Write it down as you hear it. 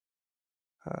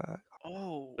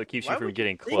Oh, So it keeps why you from would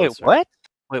getting think? Wait, closer. what?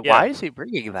 Wait, Yeah. why is he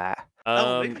bringing that?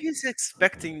 Oh, maybe he's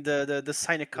expecting the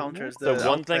sign counters, So the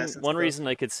outclass and one stuff. reason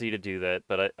I could see to do that,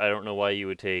 but I don't know why you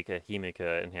would take a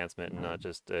Himika enhancement and not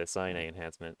just a Sine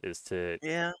enhancement, is to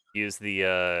Yeah. use the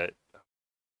okay,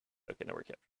 no, we're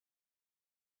kept.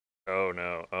 Oh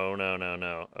no! Oh no! No!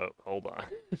 No! Oh, hold on.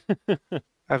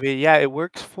 I mean, yeah, it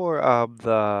works for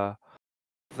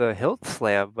the hilt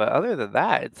slam, but other than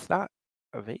that, it's not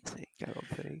amazing. I don't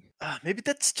think. Maybe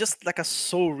that's just like a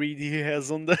soul read he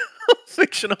has on the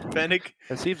fictional panic.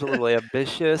 It seems a little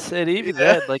ambitious, and even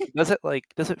Yeah. then, like,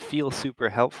 doesn't feel super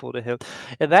helpful to him.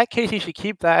 In that case, he should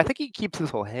keep that. I think he keeps his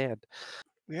whole hand.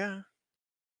 Yeah.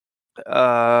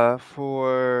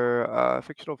 For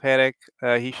fictional panic,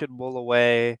 he should mull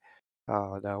away.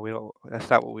 Oh no, we don't. That's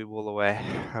not what we mull away.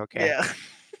 Okay. Yeah.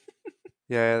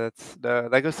 Yeah, that's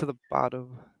that goes to the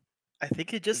bottom I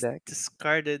think he of the just deck.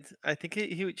 discarded. I think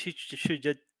he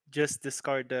should just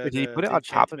discard Wait, did he put it the on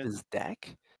top of enchantment. his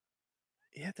deck?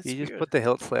 Yeah, that's He just weird. put the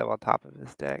hilt slam on top of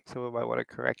his deck, so we might want to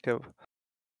correct him.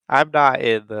 I'm not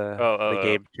in the Oh.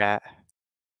 game chat.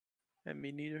 And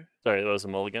me neither. Sorry, that was a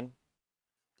mulligan.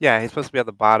 Yeah, he's supposed to be on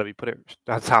the bottom. He put it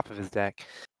on top of his deck.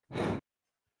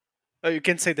 Oh, you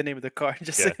can say the name of the card.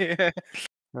 Just Yeah. say.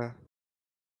 Uh,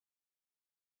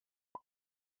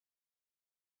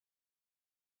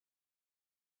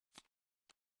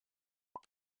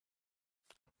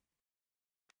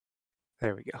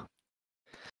 there we go.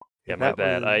 Yeah, And my that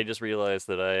bad. was I just realized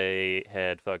that I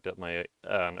had fucked up my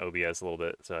OBS a little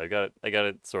bit, so I got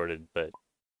it sorted. But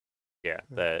yeah,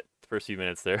 that first few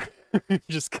minutes there,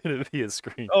 just gonna be a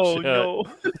screenshot. Oh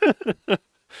no.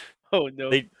 Oh no.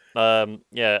 They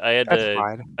yeah, I had that's to.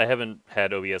 fine. I haven't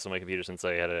had OBS on my computer since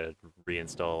I had to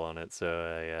reinstall on it, so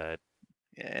I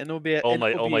Yeah, and OBS, all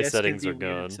my OBS can settings be are weird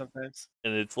gone, sometimes.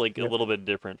 and it's like a Yep. little bit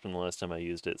different from the last time I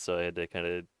used it, so I had to kind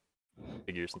of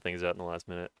figure some things out in the last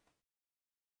minute.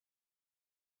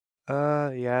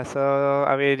 Yeah, so,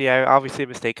 I mean, yeah, obviously a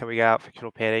mistake coming out, Fictional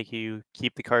Panic, you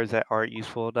keep the cards that aren't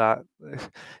useful, not it's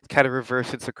kind of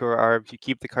reverse in Sakura Arms, you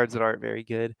keep the cards that aren't very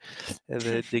good, and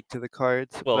then dig to the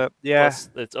cards, Well, but, yeah. plus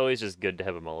it's always just good to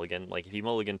have a mulligan. Like if you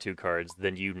mulligan 2 cards,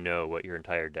 then you know what your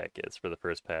entire deck is for the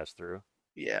first pass through.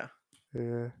 Yeah.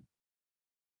 Yeah.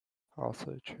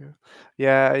 Also true.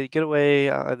 Yeah, you get away,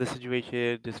 the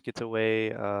situation just gets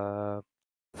away,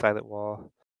 Silent Wall,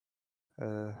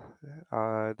 uh,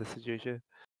 the situation,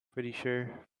 pretty sure.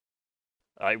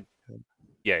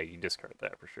 Yeah, you discard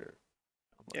that for sure.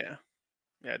 Yeah.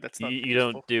 Yeah, that's You, not you don't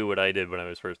useful. do what I did when I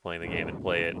was first playing the game and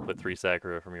play it and put 3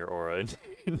 Sakura from your aura into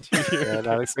your Yeah,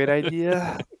 not a great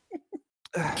idea.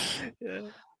 Yeah.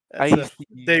 I That's a used to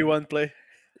day use, one play.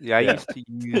 yeah, I Yeah. used to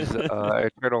use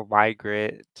Eternal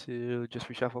Migrant to just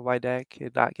reshuffle my deck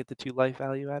and not get the 2 life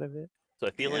value out of it. So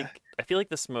I feel like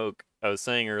the smoke I was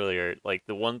saying earlier, like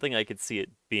the one thing I could see it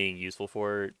being useful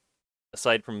for,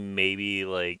 aside from maybe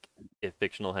like if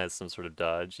fictional has some sort of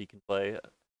dodge you can play,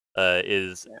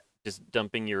 is just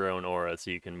dumping your own aura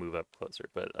so you can move up closer.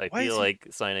 But I Why is feel he? like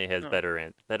Sine has No.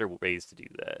 better ways to do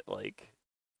that. Like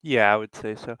Yeah, I would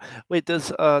say so. Wait, does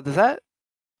that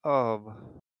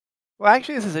well,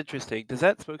 actually, this is interesting. Does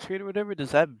that smokescreen or whatever,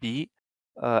 does that beat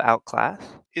Outclass?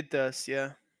 It does,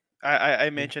 yeah. I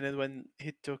mentioned it when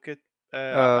he took it.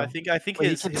 I Um, think but he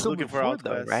he's can he's still looking move for forward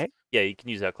though, outclass. right? yeah, you can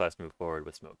use that class to move forward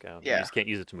with smoke count. You Yeah. just can't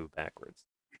use it to move backwards.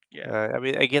 Yeah. I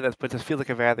mean, again, but this feels like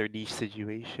a rather niche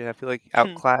situation. I feel like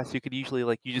Outclass, you could usually,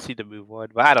 like, you just need to move one,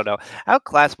 but I don't know.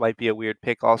 Outclass might be a weird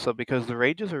pick also because the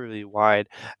ranges are really wide.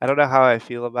 I don't know how I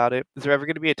feel about it. Is there ever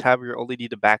going to be a time where you only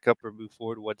need to back up or move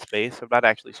forward one space? I'm not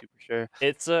actually super sure.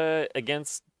 It's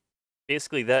against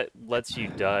basically that lets you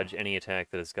dodge any attack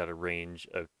that has got a range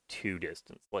of 2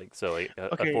 distance. Like so a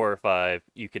Okay. 4 or 5,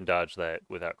 you can dodge that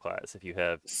without class if you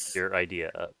have s- your idea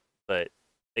up. But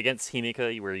against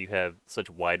Himika, where you have such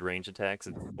wide range attacks,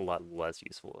 it's a lot less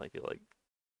useful, I feel like.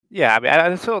 Yeah, I mean,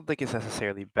 I still don't think it's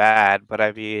necessarily bad, but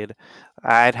I mean,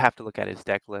 I'd have to look at his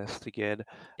deck list again.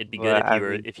 It'd be good But I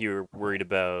mean, if you were worried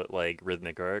about like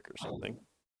Rhythmic Arc or something.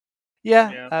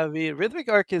 yeah, Yeah. I mean, Rhythmic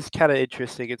Arc is kind of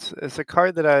interesting. It's a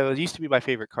card that used to be my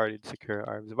favorite card in Sakura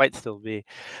Arms. It might still be,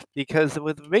 because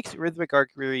what makes Rhythmic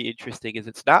Arc really interesting is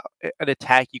it's not an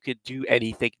attack you could do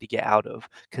anything to get out of.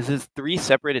 Because it's 3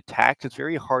 separate attacks, it's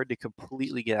very hard to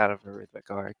completely get out of a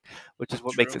Rhythmic Arc, which is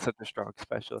what makes True. it such a strong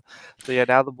special. So yeah,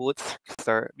 now the bullets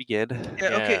begin. Yeah.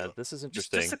 Okay. Yeah, this is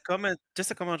Just interesting. a comment. Just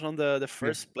a comment on the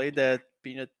first play that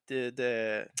Peanut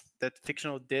the that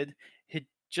fictional did. He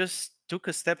just took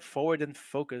a step forward and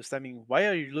focused. I mean, why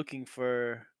are you looking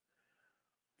for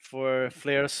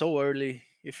flare so early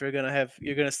if you're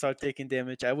gonna start taking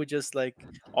damage? I would just like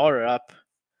aura up.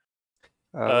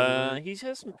 He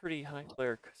has some pretty high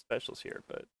flare specials here,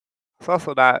 but Let's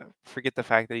also not forget the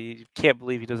fact that you can't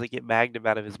believe he doesn't get Magnum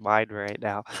out of his mind right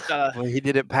now. Uh, Well, he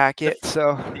didn't pack it,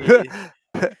 so.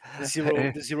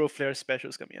 the zero flare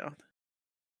specials coming out.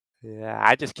 Yeah,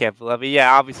 I just can't believe. I mean,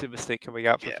 yeah, obviously a mistake coming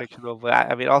out for Yeah. fictional, but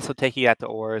I mean, also taking that to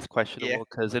Aura is questionable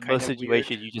because in most kinda weird.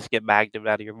 situations you just get Magnum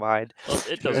out of your mind. well,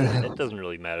 it doesn't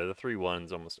really matter. The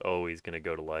 3-1's almost always gonna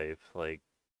go to life. Like,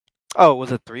 Oh,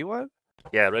 was it 3-1?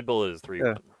 yeah, Red Bull is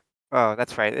 3-1. Oh,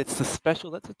 that's right. It's the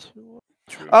special. That's a 2-1.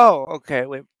 True. Oh, okay.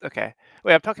 Wait. Okay.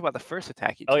 Wait. I'm talking about the first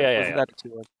attack he took. Oh, yeah, Wasn't yeah. that a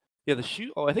 2-1? Yeah, the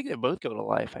shoot. Oh, I think they both go to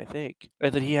life. I think,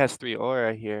 and then he has 3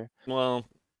 aura here. Well,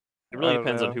 it I really don't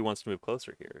depends on know. who wants to move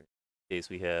closer here. In case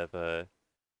we have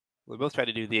We both try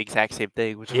to do the exact same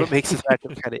thing, which is Yeah. what makes this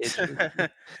matchup kind of interesting.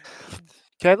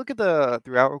 Can I look at the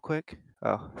throughout real quick?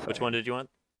 Oh, sorry. which one did you want?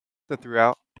 The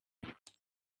throughout.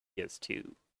 He has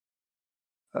 2.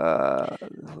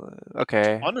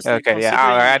 Okay. Honestly, Okay. Yeah.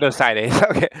 All right. I know side A's.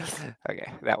 Okay.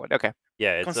 Okay. That one. Okay.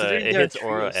 Yeah, it's Considering it there are hits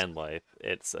aura trios. and life.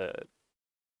 It's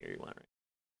here you want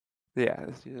right? Yeah.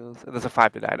 There's a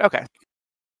 5-9. Okay.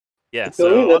 Yeah, Actually,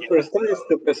 so that first turn is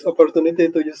the best opportunity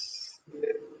to use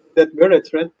that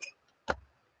barrage, right?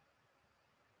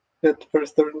 That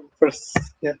first turn,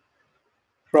 yeah,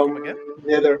 from again?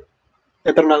 the other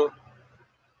Eternal.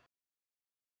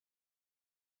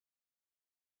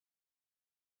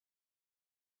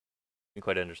 I can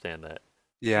quite understand that.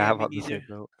 Yeah. Yeah, I'm me on the same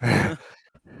neither. boat.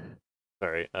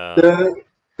 Sorry.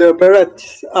 The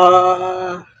barrage,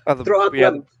 Oh, throughout yeah.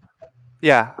 one.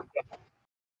 Yeah.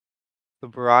 The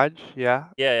barrage. Yeah.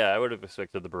 Yeah, I would have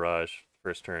expected the barrage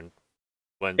first turn.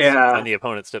 When Yeah. the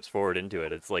opponent steps forward into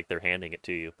it, it's like they're handing it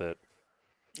to you. But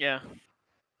Yeah.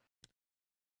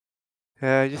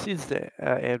 Yeah. It just needs to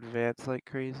advance like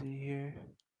crazy here.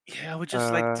 Yeah, I would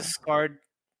just like discard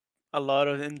a lot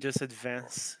of and just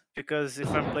advance, because if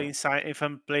I'm playing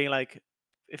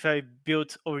if I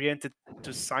build oriented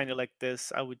to sign it like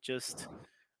this, I would just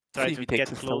try See if to he takes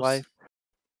get us to close. life.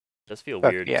 it does feel Okay,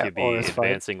 weird yeah, to be Aura's fine.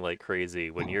 advancing like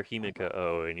crazy when you're Himika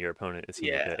O and your opponent is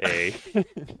Himika A.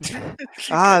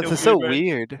 It's so right?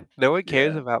 weird. No one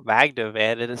cares Yeah. about Magnum,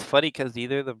 man, and it's funny because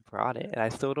neither of them brought it, and I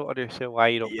still don't understand why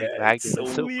you don't bring Yeah, Magnum.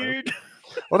 it's so weird. broken.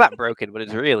 Well, not broken, but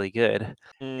it's really good.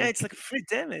 Yeah, it's like free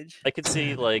damage. I could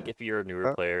see, like, if you're a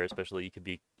newer Uh, player, especially, you could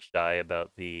be shy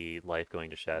about the life going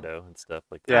to Shadow and stuff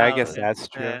like Yeah, that. I guess but- that's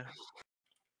true. Yeah.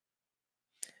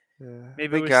 Yeah.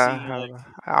 Maybe I we're think, seeing like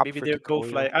I opt maybe for they're both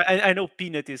tutorial. like I know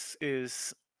Peanut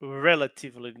is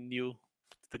relatively new to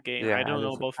the game. Yeah, I don't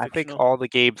know about I think fictional. all the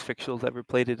games Fictional's ever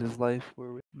played in his life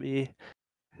were with me.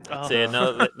 Say, Oh.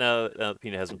 now that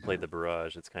Peanut hasn't played the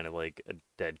Barrage, it's kind of like a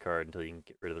dead card until you can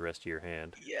get rid of the rest of your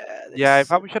hand. Yeah. Yeah, I that's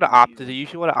probably should have opted. You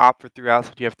usually want to opt for throughout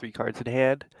so you have 3 cards in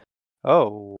hand.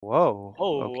 Oh, whoa.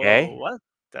 Oh, Okay. whoa, what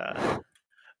the?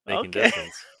 Making Okay.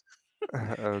 distance.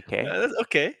 Okay.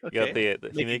 Okay. You got the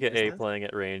Making Himika A distance. playing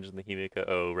at range and the Himika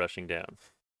O rushing down.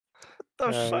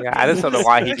 What the fuck Yeah, I is just don't know this,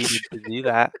 why he man? needed to do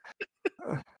that.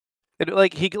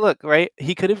 Like he could look right.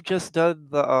 He could have just done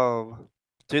the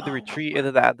did the Oh, retreat, and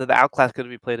then the outclass could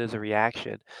be played as a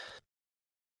reaction.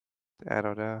 I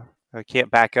don't know. I can't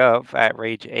back up at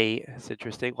range 8. It's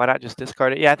interesting. Why not just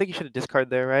discard it? Yeah, I think you should have discarded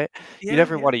there, right? You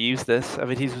never want to use this. I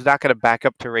mean, he's not going to back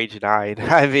up to range 9.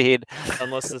 I mean,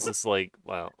 Unless this is like,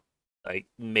 well, like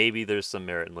maybe there's some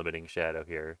merit in limiting Shadow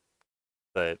here,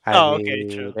 but I okay, mean,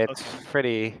 true. it's Okay.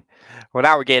 pretty. Well,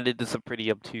 now we're getting into some pretty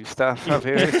obtuse stuff up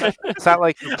here. It's not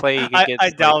like you're playing against.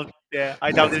 I doubt. Yeah,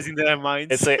 I doubt it's in their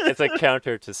minds. it's a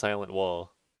counter to Silent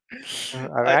Wall.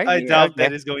 I doubt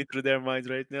that is going through their minds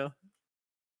right now.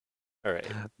 All right.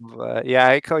 But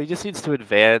yeah, he just needs to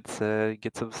advance,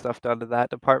 get some stuff done in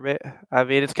that department. I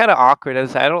mean, it's kind of awkward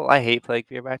as I hate playing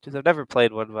fear matches. I've never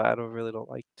played one, but I don't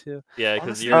like to. Yeah,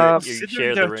 because Honestly, you considering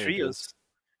share their the ranges. trios.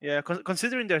 Yeah,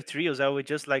 considering their trios, I would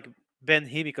just like ban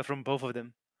Himika from both of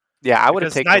them. Yeah, I would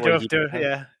have Because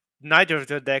taken neither of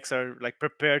their decks are like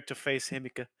prepared to face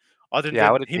Himika, other Yeah, I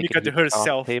than would have taken Himika to Hibika off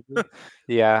herself. the table.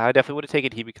 Yeah, I definitely would have taken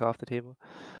Hibika off the table.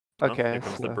 Oh, Okay, there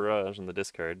comes the Barrage and the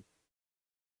discard.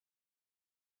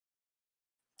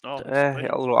 Oh,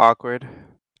 a little awkward.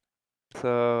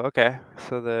 So okay,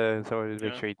 so we make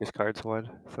Yeah. sure he discards one.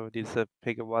 So it needs to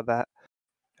pick him on that.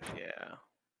 Yeah.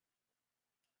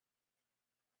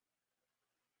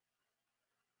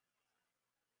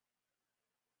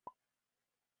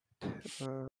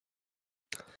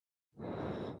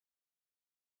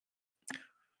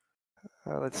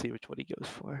 Let's see which one he goes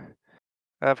for.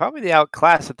 Probably the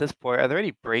outclass at this point. Are there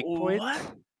any breakpoints?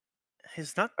 What?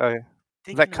 He's not Oh, yeah.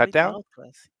 taking that away cut the down?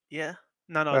 outclass. Yeah.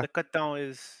 No, the cut down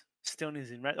is still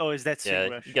in right. Oh, is that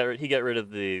swing rush? He got rid of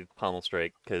the pommel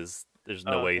strike because there's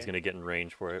no way he's okay. gonna get in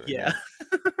range for it right Yeah.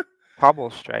 now.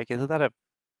 Pommel strike, isn't that a?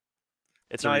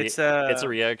 It's No, it's a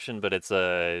reaction, but it's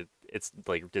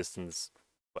like distance,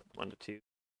 what, 1 to 2.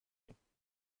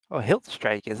 Oh, hilt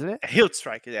strike, isn't it? hilt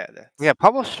strike. Yeah, that's Yeah,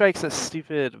 pommel strike's a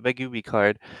stupid Megumi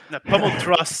card. no, pummel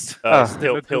thrust. Oh. is the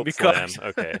hilt Megumi slam.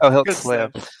 card. Okay. Oh, hilt Hilt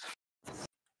slam.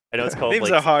 I know it's called Names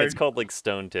like are hard. it's called like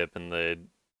stone tip in the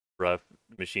rough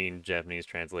machine Japanese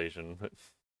translation.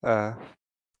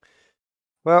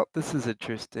 Well, this is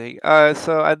interesting.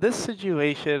 So in this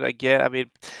situation, again, I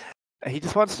mean, he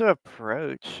just wants to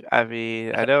approach. I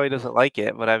mean, I know he doesn't like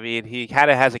it, but I mean, he kind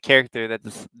of has a character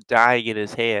that's dying in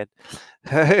his hand.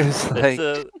 It's like,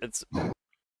 It's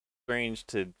strange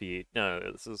to be. No,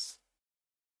 this is.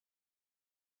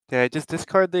 yeah, just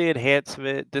discard the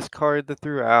enhancement, discard the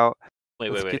throughout.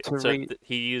 Wait. Get to So rate.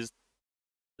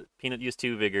 Peanut used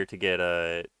 2 vigor to get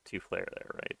 2 flare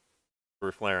there, right?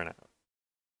 We're flaring out.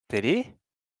 Did he?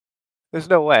 There's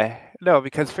no way. No,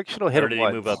 because fictional hit Or him did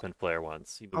once. he move up and flare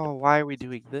once? He moved Oh, up. why are we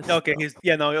doing this? Okay,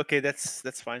 though? okay, that's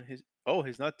fine. He's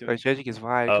not doing. Our judging is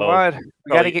wide. Oh, Come on, we gotta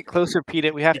probably- get closer,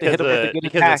 Peanut. We have to hit him with the good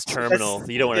because attacks. it's terminal. That's-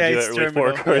 You don't want to yeah, do it's it with 4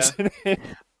 terminal, cards in it.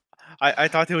 I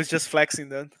thought he was just flexing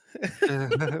then.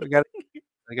 we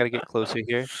gotta get closer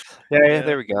here. Yeah,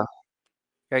 there we go.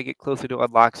 Gotta get closer to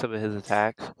unlock some of his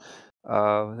attacks.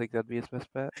 I think that'd be his best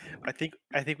bet. I think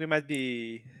we might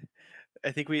be.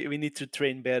 I think we need to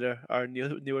train better our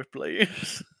newer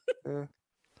players.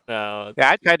 No.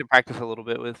 Yeah, I tried to practice a little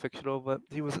bit with fictional, but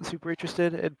he wasn't super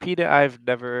interested. And Peanut, I've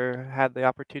never had the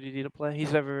opportunity to play.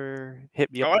 He's never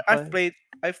hit me up. To play.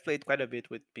 I've played quite a bit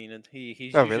with Peanut.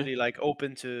 He's Oh, usually really? like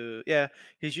open to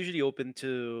he's usually open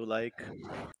to like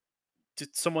to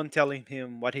someone telling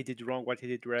him what he did wrong, what he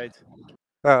did right.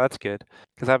 Oh, that's good.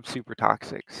 Because I'm super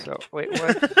toxic. So wait,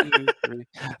 1, 2, 3.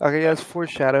 Okay, yeah, it's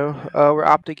foreshadow. We're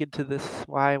opting into this.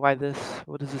 Why this?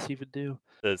 What does this even do?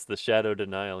 It's the shadow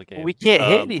denial game. We can't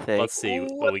hit anything. Let's see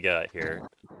what we got here.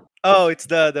 Oh, it's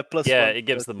the plus yeah, one. it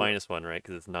gives the -1, right?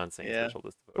 Because it's non-sync special.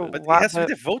 But But why- he has to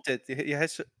be devoted. He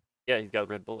has to... Yeah, he's got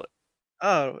red bullet.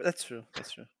 Oh, that's true.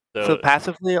 That's true. So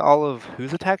passively, all of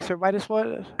whose attacks are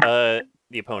 -1?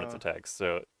 The opponent's attacks.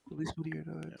 So at least one of your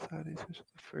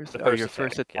first. The Your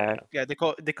first attack. Yeah, they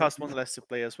cost 1 less to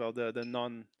play as well. The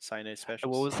non-sign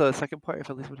specials. What was the second part? If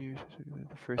at least one of your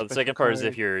first. The second part is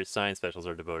if your sign specials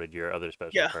are devoted, your other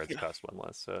special cards cost 1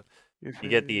 less. So you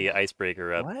get the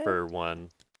icebreaker up for 1.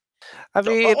 I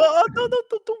mean, no,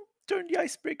 don't turn the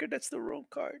icebreaker. That's the wrong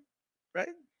card, right?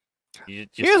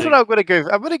 Here's what I'm going to give.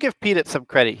 I'm going to give Peanut some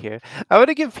credit here. I'm going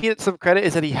to give Peanut some credit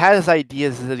is that he has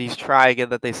ideas that he's trying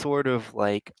and that they sort of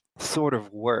work.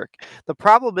 The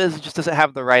problem is he just doesn't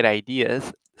have the right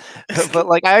ideas. But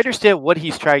like I understand what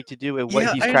he's trying to do and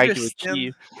what he's trying to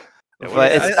achieve.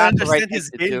 But it's not the right his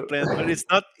game plan, but it's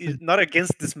not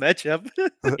against this matchup.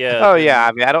 Yeah. Oh yeah,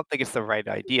 I mean I don't think it's the right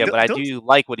idea, but I don't- do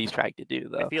like what he's trying to do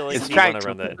though. I feel like it's you trying want to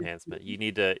run that enhancement. You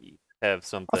need to have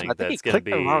something that's going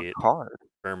to be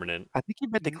permanent. I think he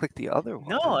meant to click the other one.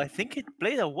 No, I think it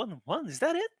played a 1/1. Is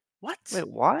that it? What? Wait,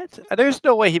 what? There's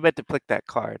no way he meant to click that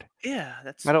card. Yeah,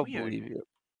 that's I don't weird. believe you.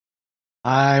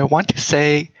 I want to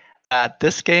say that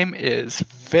this game is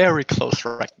very close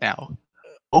right now.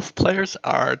 Both players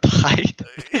are tied.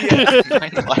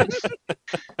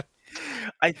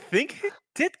 I think he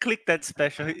did click that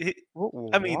special.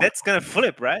 I mean, that's gonna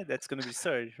flip, right? That's gonna be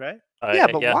surge, right? Yeah,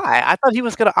 but why? I thought he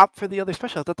was gonna opt for the other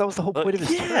special. I thought that was the whole point of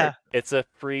his turn. It's a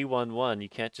free 1/1. You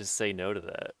can't just say no to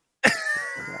that.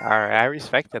 All right, I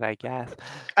respect it, I guess.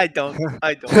 I don't.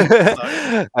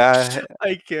 Sorry.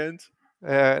 I can't.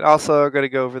 And also, I'm gonna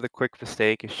go over the quick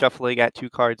mistake. Shuffling at 2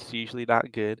 cards is usually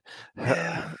not good.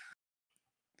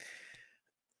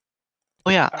 Oh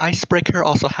yeah, Icebreaker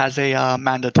also has a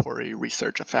mandatory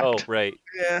research effect. Oh right.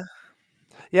 Yeah.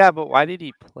 Yeah, but why did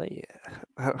he play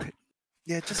it?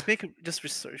 Yeah, just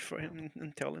research for him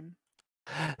and tell him.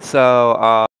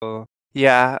 So,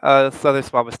 yeah, it's another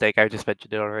small mistake. I just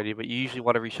mentioned it already, but you usually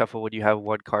want to reshuffle when you have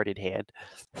 1 card in hand,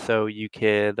 so you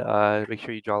can make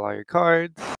sure you draw all your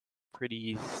cards.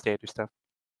 Pretty standard stuff.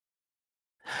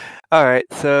 All right,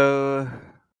 so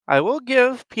I will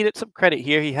give Peanut some credit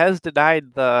here. He has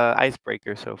denied the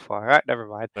icebreaker so far. All right, never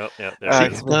mind. Oh, yeah,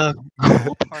 the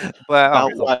cool part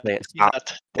about what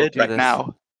Peanut did right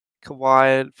now. Come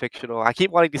on, Fictional. I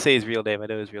keep wanting to say his real name. I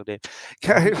know his real name.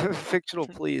 Fictional,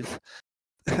 please.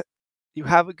 You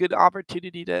have a good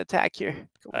opportunity to attack here.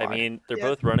 I mean, they're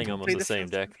both running almost the same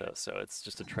deck, though, so it's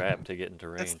just a trap to get into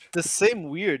range. It's the same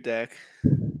weird deck.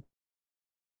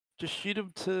 Just shoot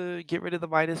him to get rid of the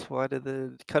 -1 and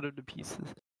then cut him to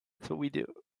pieces. That's what we do.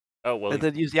 Oh, well. And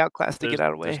then use the outclass to get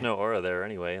out of the way. There's no aura there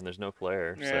anyway, and there's no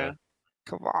flare, so.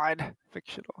 Come on,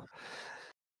 fictional.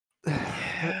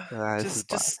 Yeah, This is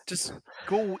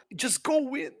just go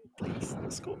win, please.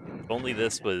 Just go win. If only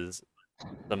this was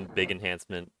some big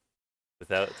enhancement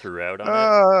without throughout on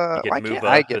it. You Why could move can't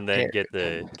I up get and then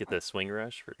there? get the swing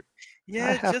rush for.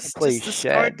 Yeah, have to play just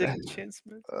discard the Shen.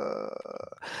 enchantment.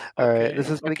 All right, this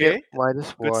Okay, is gonna get okay.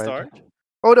 -1. Good start.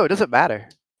 Oh no, it doesn't matter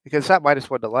because it's not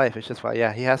 -1 to life. It's just fine.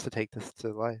 Yeah, he has to take this to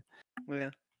life. Yeah.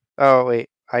 Oh wait,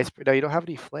 ice. No, you don't have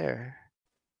any flare.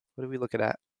 What are we looking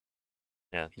at?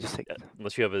 Yeah, You just take.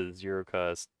 unless you have a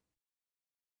 0-cost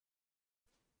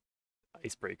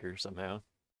icebreaker somehow.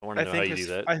 I want to know how you do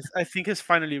that. I think he's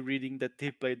finally reading that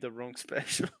they played the wrong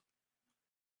special.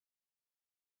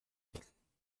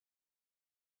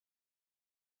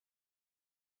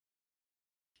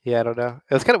 Yeah, I don't know.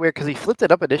 It was kind of weird because he flipped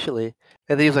it up initially,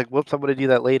 and then he was like, "Whoops, I'm gonna do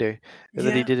that later," and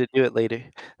then he Yeah. didn't do it later.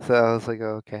 So I was like,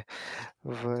 "Oh, okay."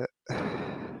 But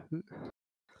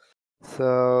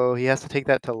so he has to take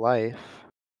that to life.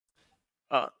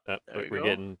 There We're we go.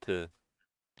 getting to.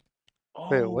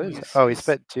 Wait, what is? Oh, he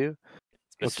spent 2.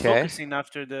 He's Okay. focusing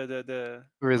after the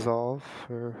Resolve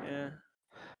for. yeah.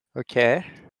 Okay.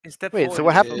 He stepped Wait, forward. so He what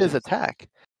was happened to his focused. attack?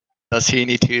 Does he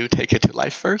need to take it to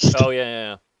life first? Oh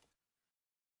yeah.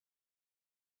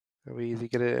 Is he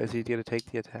gonna take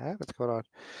the attack? What's going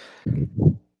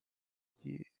on?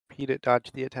 Peanut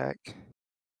dodged the attack.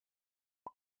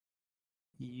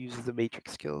 He uses the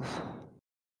matrix skills.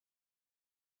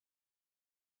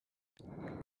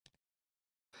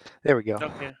 There we go.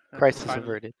 Okay. Crisis finally.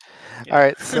 averted. Yeah. All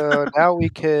right, so now we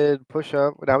can push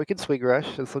up. Now we can swing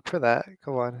rush. Let's look for that.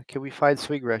 Come on. Can we find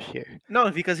swing rush here? No,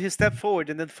 because he stepped forward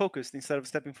and then focused instead of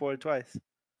stepping forward twice.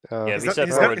 Oh, Yeah, if He's he not- stepped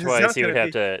he's forward not twice, he'd gonna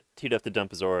have be- to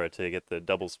dump his aura to get the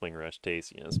double swing rush to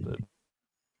ACS, but.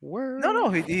 No,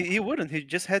 he wouldn't. He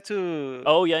just had to.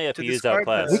 Oh yeah, if to he used discard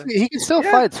outclass. He can still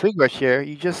Yeah. find swing rush here.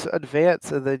 You just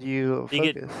advance and then you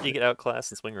You focus. get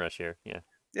outclass and swing rush here. Yeah.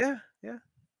 Yeah.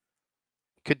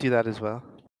 Could do that as well.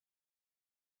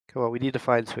 Come on, we need to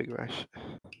find swing rush.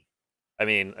 I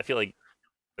mean, I feel like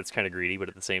that's kind of greedy, but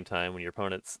at the same time, when your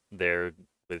opponent's there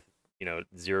with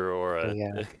 0 aura.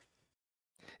 Yeah.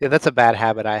 Yeah, that's a bad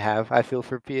habit I have. I feel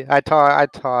for P. I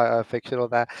taught fictional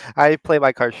that I play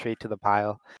my cards straight to the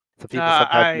pile. So people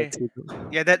sometimes get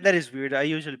Yeah, that is weird. I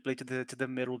usually play to the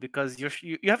middle because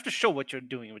you have to show what you're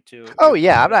doing with your. Oh your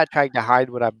yeah, I'm opponent. not trying to hide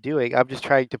what I'm doing. I'm just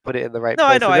trying to put it in the right No,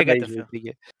 I place. know. and I then get the usually feel. think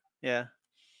it. Yeah.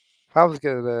 If I was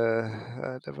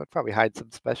gonna, I'd probably hide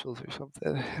some specials or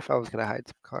something. If I was gonna hide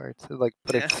some cards, and, like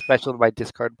put Yeah. a special in my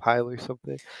discard pile or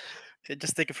something.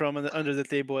 Just take it from under the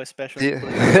table as special.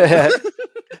 Yeah.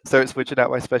 Start switching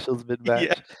out my specials mid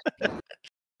match. Yeah.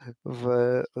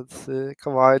 But let's see.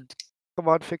 Come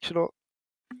on, fictional.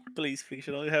 Please,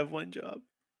 fictional. You have one job.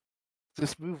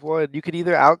 Just move 1. You could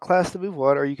either outclass the move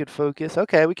 1 or you could focus.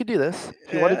 Okay, we can do this.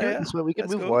 If you want to do it this way, we can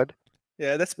Let's move go. 1.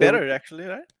 Yeah, that's Then better actually,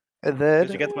 right? And then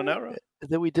Because you get 1 arrow. and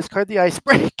then we discard the ice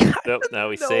break. Nope. Now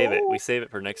we save it. We save it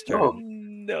for next turn. Oh.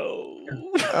 No.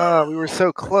 Oh, we were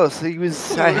so close.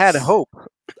 I had hope.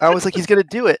 I was like, he's gonna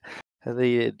do it, and then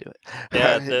he didn't do it.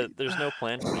 Yeah, there's no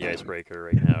plan for the icebreaker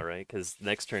right now, right? Because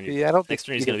next turn, Yeah, I don't next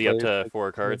turn think he's going to be up players to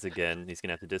 4 cards again. He's going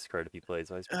to have to discard if he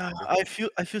plays icebreaker. I feel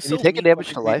Did so he take a weak damage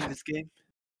to contemplating life? this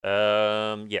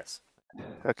game. Yes.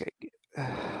 Okay.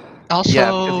 Also, Yeah,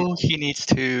 because he needs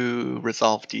to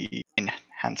resolve the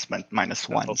enhancement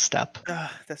 -1 step.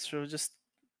 That's true. Just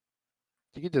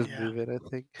you can just Yeah. move it. I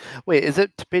think. Wait, is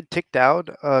it been ticked down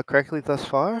correctly thus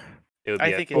far? It would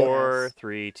I be think at it 4, has.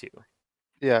 3, 2.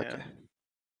 Yeah. Yeah. Okay.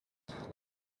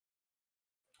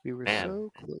 We were Man.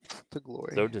 so close to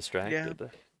glory. So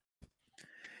distracted.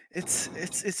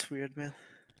 it's weird, man.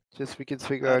 Just we can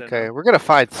swing. I don't Okay, know. we're gonna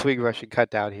find swing rush and cut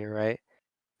down here, right?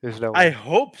 There's no way. I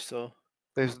hope so.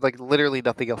 There's like literally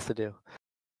nothing else to do.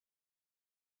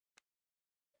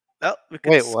 Well, we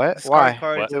could Wait, what? discard Why?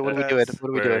 cards What are we and doing? pass. What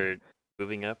are we doing? We're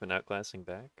moving up and outclassing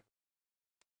back.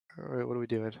 Alright, what are we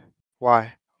doing?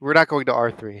 Why? We're not going to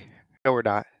R3. No, we're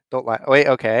not. Don't lie. Wait,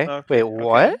 okay. Okay, Wait,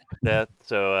 what?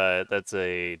 That's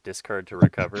a discard to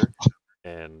recover,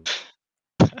 and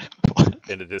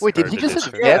a discard Wait, did he to just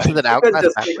discard. advance and then You can outclass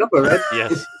just back? pick up, right?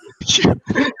 Yes.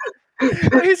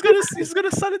 he's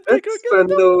gonna silent breaker That's again.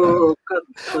 Pando.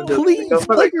 Please,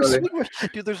 play your actually. swing rush.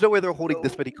 Dude, there's no way they're holding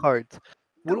this many cards.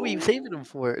 What are we saving them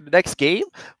for? The next game?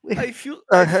 I feel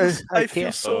I feel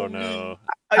can't. so Oh no. mean.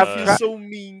 I I'm feel try- so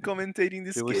mean commentating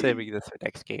this Dude, we're game. saving this for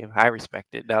next game. I respect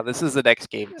it. Now, this is the next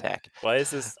game tech. Why is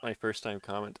this my first time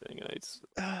commenting?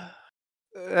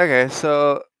 Okay,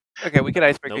 so we can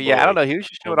icebreaker. No Yeah, I don't boy. know. He was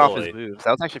just No showing off his boy. moves.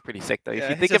 That was actually pretty sick, though. Yeah, if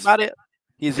you he's think just- about it,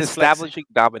 he's he's establishing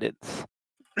dominance.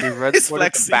 He runs He's forward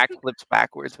and flexing. backflips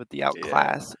backwards with the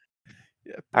outclass.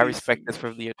 Yeah, I please, respect Swing this from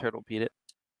Rush. the Eternal Peanut.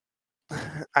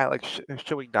 I like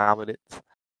showing dominance.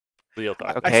 Real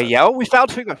talk. Okay, yeah. Oh, we found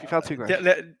Swing Rush. We found Swing There, Rush.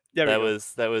 there we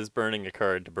That go. was burning a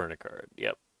card to burn a card.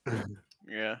 Yep.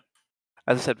 Yeah.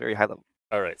 As I said, very high level.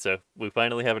 All right, so we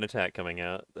finally have an attack coming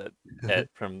out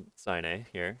from Sine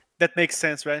here, That makes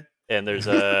sense, right? and there's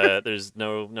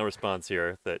no response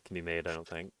here that can be made. I don't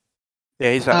think.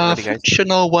 Yeah, he's not running ice.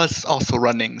 Fictional was also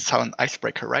running Sound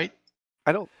Icebreaker, right?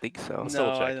 I don't think so. Let's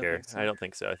double No, check I don't here. think so. I don't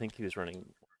think so. I think he was running.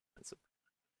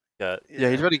 Got Yeah,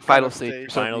 he's running final stage. for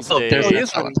some Final reason. Oh, there's Oh, he that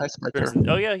is running. Sound Icebreaker. Crimson.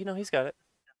 Oh yeah, he's got it.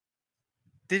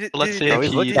 Did it? Let's did see it Oh, if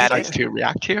he's he looking at decides it. to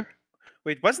react here.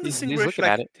 Wait, wasn't the He's Swing Rush looking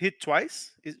like at it. hit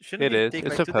twice? Shouldn't It he is. take It's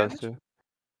like 2 supposed damage? to.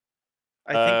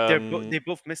 I think Um, they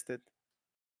both missed it.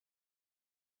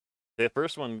 The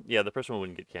first one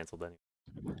wouldn't get canceled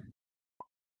anyway.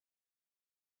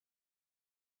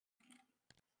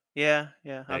 Yeah.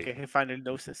 There you Okay, go. he finally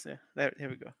noticed. Yeah, here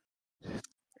we go.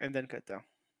 And then cut down.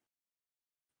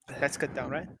 That's cut down,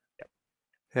 right?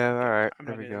 Yeah, Okay, all right. I'm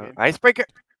There not we in the go. game. Icebreaker.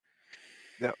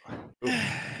 No.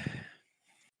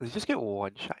 Let's just get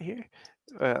one shot here.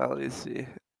 Well, let's see.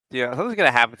 Yeah, something's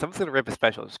gonna happen. Someone's gonna rip a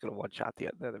special. Just gonna one shot the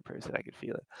other person. I can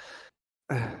feel it.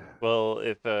 Well,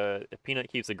 if Peanut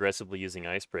keeps aggressively using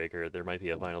Icebreaker, there might be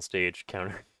a final stage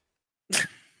counter.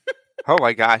 Oh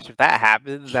my gosh, if that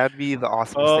happens, that'd be the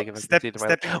awesomest Oh, thing I've ever seen in my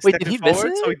life. stepping Wait, did he miss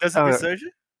forward so he it? doesn't resurge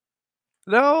it?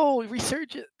 No,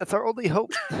 research it. That's our only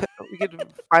hope. We can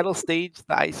final stage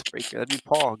the icebreaker. That'd be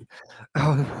Pong.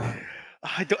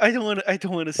 I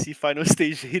don't want to see final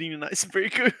stage hitting an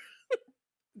icebreaker. To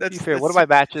That's be fair, one of that's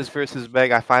my matches versus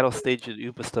Meg, I final staged an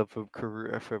Upa stub from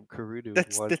Karudu and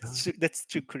that's won. that's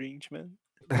too cringe, man.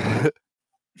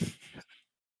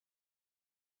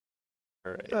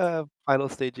 All right. Final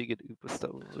staging an Upa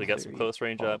stub. So we got some close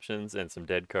range options and some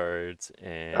dead cards,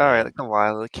 and All right, come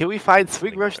on. Can we find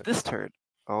Swing Swing Rush Rush. this turn?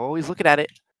 Oh, he's looking at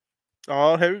it.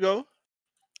 Oh, here we go.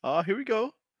 Oh, here we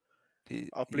go.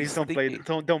 Oh, please He's don't play.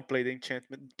 thinking. Don't play the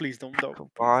enchantment. Please don't. Come Please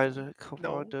on, don't. come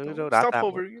No, on, no, no. not Stop that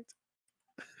one. hovering it.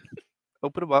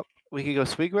 Open them up. We can go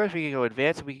Swing Rush, we can go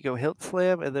Advance, we can go Hilt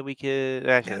Slam, and then we can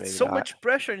actually That's maybe so not. much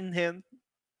pressure in hand.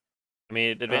 I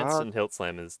mean, Advanced and Hilt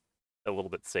Slam is a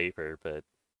little bit safer, but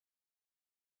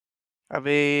I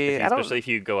mean, I don't. especially if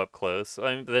you go up close.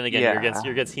 I mean, then again, you're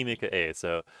against Himika A,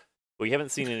 so we haven't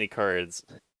seen any cards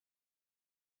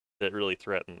that really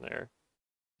threaten there.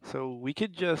 So we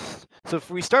could just. So if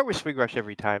we start with Swing Rush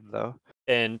every time, though.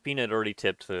 And Peanut already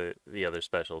tipped the other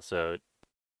special, so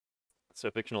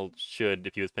Fictional should,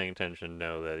 if he was paying attention,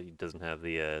 know that he doesn't have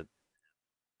the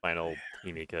final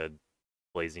Himika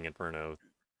Blazing Inferno.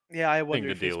 Yeah, I wonder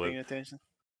to if he's deal with. paying attention.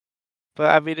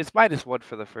 But I mean, it's -1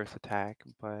 for the first attack,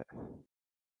 but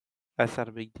that's not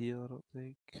a big deal, I don't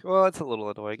think. Well, it's a little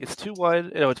annoying. It's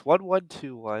 2-1. No, it's 1-1,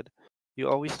 2-1. You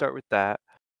always start with that.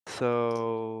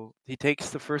 So he takes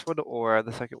the first one to Aura,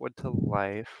 the second one to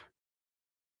Life.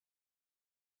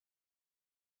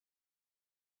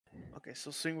 Okay,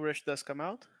 so Swing Rush does come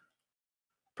out.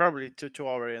 Probably 2 to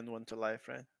Aura and 1 to Life,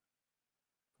 right?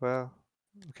 Well,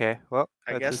 okay. Well,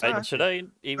 I that's guess his not. turn. Should I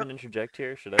even interject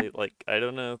here? Should I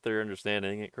don't know if they're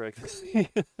understanding it correctly.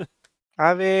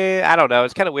 I mean, I don't know.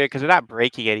 It's kind of weird because they're not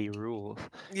breaking any rules.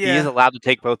 He is Yeah, allowed to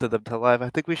take both of them to life. I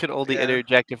think we should only Yeah.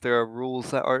 interject if there are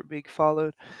rules that aren't being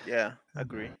followed. yeah,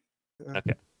 agree.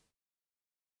 Okay.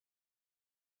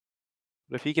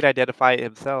 But if he can identify it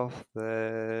himself,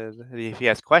 then if he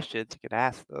has questions, he can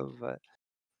ask them. But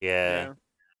Yeah.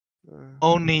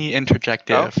 Only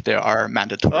interject Oh. if there are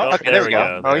mandatory. Oh, okay, there we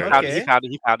go. Oh, he there found it it. is. He found it.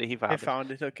 He found it. He I found it.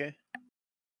 found it. Okay.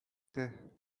 Did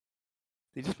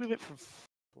you just move it from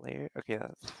flare? Okay,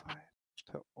 that's fine.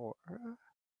 To aura.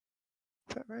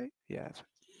 Is that right? Yeah. That's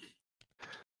right.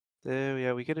 There,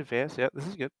 yeah, we can advance. Yep, this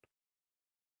is good.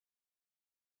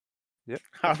 Yep.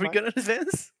 Are that's we fine. gonna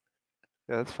advance?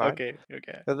 Yeah, that's fine. Okay.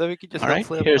 And then we can just All hilt right,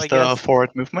 slam, here's I the guess.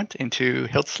 forward movement into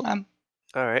Hilt Slam.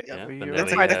 All right. Yeah, Are you but now ready?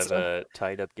 we like- have that's a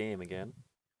tied up game again.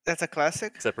 That's a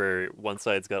classic. Except for one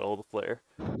side's got all the flair.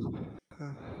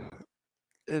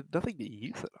 Nothing to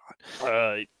use it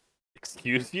on.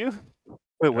 Excuse you?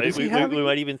 Wait, what Right, is he we having?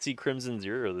 might even see Crimson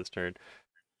Zero this turn.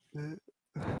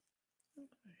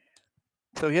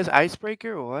 So he has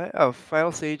Icebreaker or what? Oh,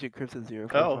 Final Stage and Crimson Zero.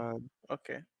 Oh.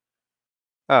 Okay.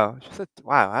 Oh, it's just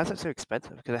wow, how's that so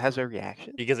expensive? Because it has no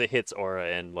reaction? Because it hits Aura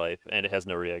and Life, and it has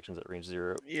no reactions at range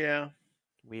 0. Yeah.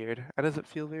 Weird. That doesn't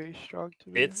feel very strong to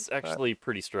me. It's but- actually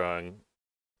pretty strong.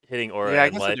 Hitting Aura Yeah, I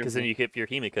and guess Life, it because is. then if you're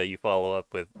Himika, you follow up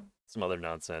with some other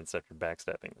nonsense after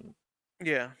backstepping them.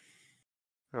 Yeah.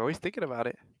 We're always thinking about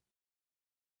it.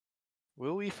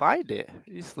 Will we find it?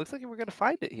 It just looks like we're gonna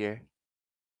find it here.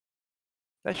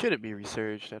 That shouldn't be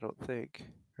resurged, I don't think.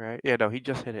 Right? Yeah, no, he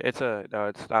just hit it. It's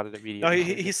not an immediate No,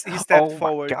 resurgence. he stepped Oh my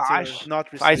forward to gosh. not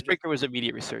If resurge it. Icebreaker was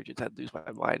immediate resurgence, I'd lose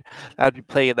my mind. I'd be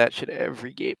playing that shit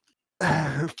every game.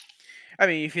 I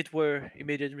mean, if it were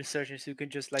immediate resurgence, you can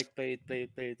just like play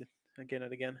it again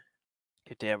and again.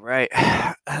 You're damn right.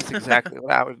 That's exactly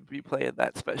what I would be playing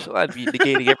that special. I'd be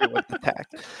negating everyone's attack.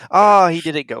 Oh, he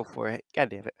didn't go for it. God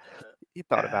damn it. He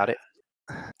thought about it.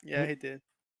 Yeah, he did.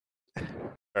 All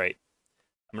right,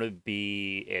 I'm gonna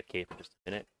be AFK for just a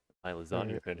minute. My lasagna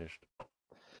Alright. finished.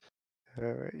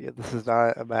 Alright, yeah, this is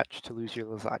not a match to lose your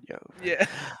lasagna. Yeah.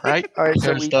 Right? Alright,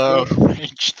 so Here's we the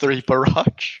range 3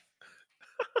 barrage.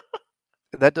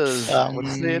 that does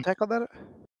what's the attack on that?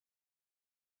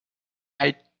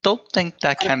 I don't think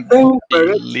that I can think be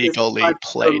Barrett's is legally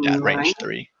played at 5 range to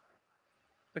 3.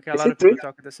 Okay, a Is lot it of people three?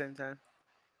 talk at the same time.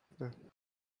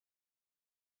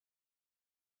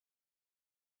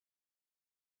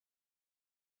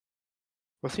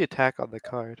 What's the attack on the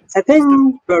card? I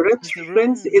think Barrett's Does the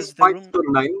range room is does the 5 room to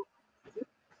 9.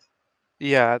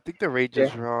 Yeah, I think the range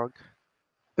is Yeah. wrong.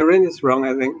 The range is wrong,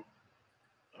 I think.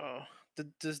 oh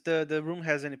does the room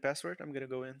has any password? I'm gonna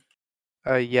go in.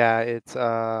 Yeah, it's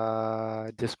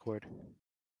Discord.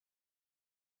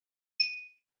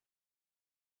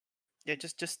 Yeah,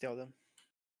 just tell them.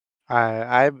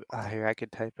 I'm here. I can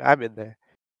type. I'm in there.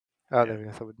 Oh, Yeah. there we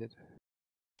go. Someone did.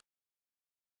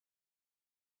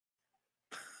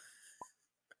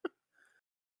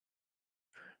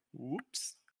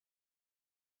 Whoops.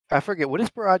 I forget what is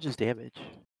Barrage's damage.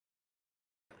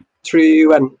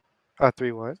 3-1.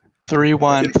 3-1.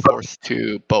 3-1 force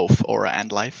to both aura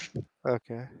and life.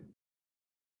 Okay.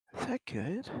 Is that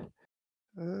good?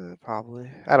 Probably.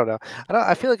 I don't know.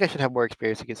 I feel like I should have more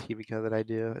experience against Himika than I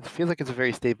do. It feels like it's a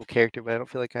very stable character, but I don't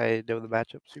feel like I know the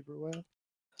matchup super well.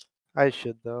 I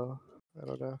should though. I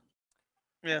don't know.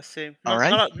 Yeah, same. All Not right.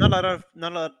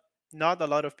 not a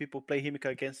lot of people play Himika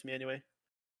against me anyway.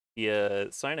 The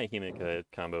Sinai Himika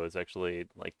combo is actually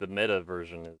like the meta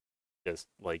version is just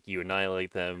like you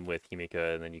annihilate them with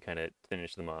Himika and then you kind of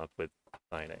finish them off with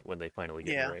Sinai when they finally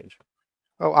get in range.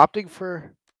 Oh, opting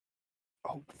for.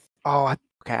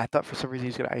 Okay. I thought for some reason he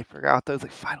was gonna. I forgot. That was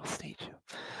like final stage.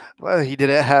 Well, he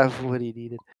didn't have what he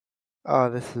needed. Oh,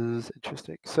 this is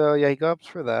interesting. So yeah, he goes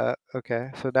for that. Okay.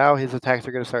 So now his attacks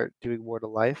are gonna start doing more to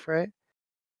life, right?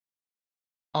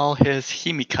 All his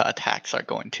Himika attacks are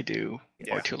going to do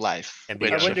more Yeah. to life, And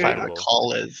which be if I unavoidable.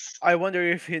 recall is I wonder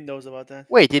if he knows about that.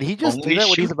 Wait, did he just do Only that when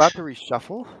he's shoot? about to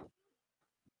reshuffle?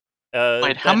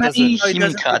 Wait, how that many doesn't No,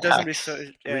 Himika it doesn't attacks?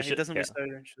 resurge. Yeah, it Reshi- doesn't yeah.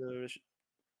 resurge.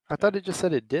 I thought it just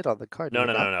said it did on the card. No, did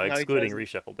it not? No, it excluding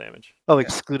doesn't. reshuffle damage. Oh, Yeah.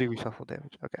 excluding reshuffle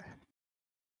damage. Okay.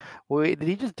 Wait, did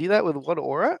he just do that with one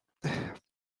aura?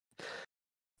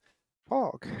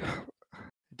 Fog.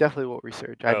 Definitely won't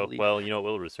resurge, I believe. Well, you know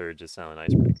what will resurge is Silent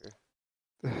Icebreaker.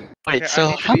 Wait, Okay, I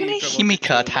so need to how be many promoted to Himika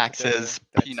look at attacks the is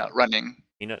stats. Peanut running?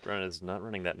 Peanut Run is not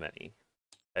running that many.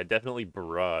 Definitely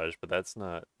Barrage, but that's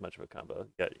not much of a combo.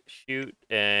 You got Shoot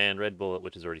and Red Bullet,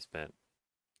 which is already spent.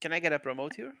 Can I get a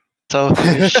promote here? So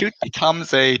his shoot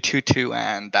becomes a 2-2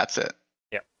 and that's it.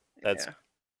 That's Yeah.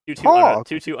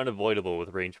 2-2 unavoidable with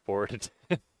range 4 to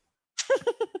 10.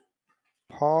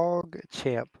 Pog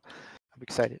champ. I'm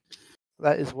excited.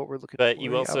 That is what we're looking for. But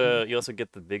you also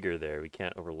get the vigor there. We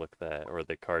can't overlook that, or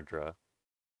the card draw.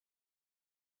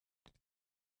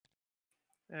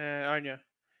 ArYahn,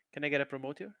 can I get a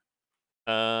promote here?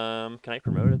 Can I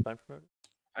promote if I'm promoted?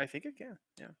 I think I can.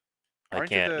 Yeah. I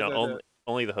Aren't you can't. the- No, the-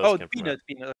 only the host Oh, can promote.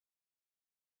 Peanut.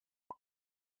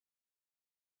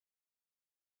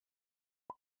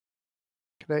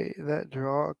 Can I that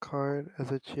draw a card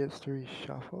as a chance to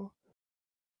reshuffle?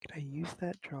 Can I use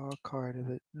that draw a card as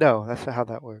a No, that's not how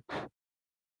that works.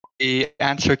 The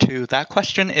answer to that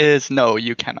question is no,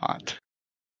 you cannot.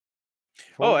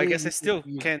 Oh, I Only guess I you still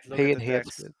can use can't look pay at the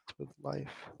text. enhancements with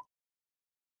life.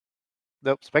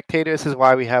 Nope, spectators is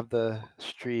why we have the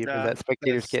stream, is that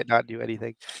spectators that's- can't not do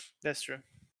anything. That's true.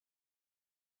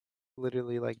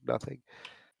 Literally like nothing.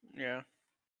 Yeah.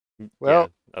 Well,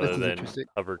 yeah, this other is than interesting.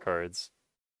 hover cards.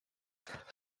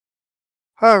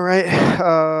 All right.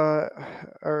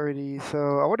 Alrighty.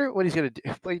 So I wonder what he's gonna do.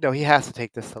 Like, no, he has to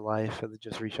take this to life and then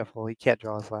just reshuffle. He can't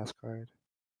draw his last card.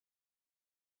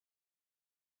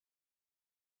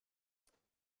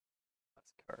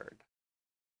 Last card.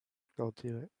 Don't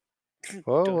do it.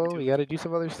 Whoa, Don't whoa, do we it. gotta do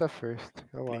some other stuff first.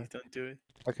 Come on. Please don't do it.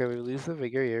 Okay, we lose the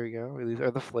vigor. Here we go. We lose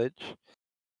the flinch.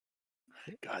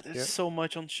 God, there's Yep. so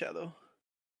much on Shadow.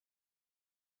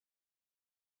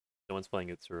 No one's playing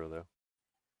Utsuro though.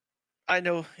 I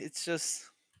know. It's just.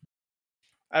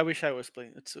 I wish I was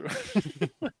playing Utsuro.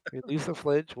 Release the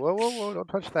flinch. Whoa, whoa, whoa! Don't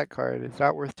touch that card. It's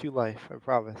not worth 2 life. I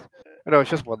promise. Oh, no, it's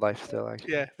just 1 life still.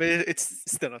 Actually. Yeah, but it's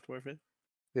still not worth it.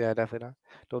 Yeah, definitely not.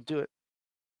 Don't do it.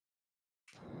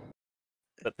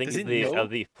 But think Does of he know?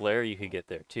 the flare you could get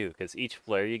there too, because each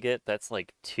flare you get, that's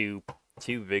like two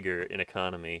vigor in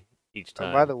economy each Oh,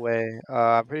 by time. the way,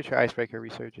 I'm pretty sure Icebreaker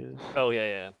researches. Oh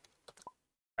yeah.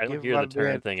 I don't Give hear my the turn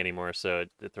man- thing anymore, so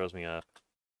it throws me off.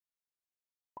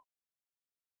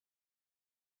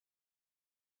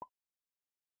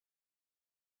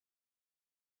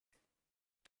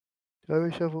 Do I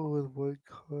reshuffle with 1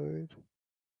 card?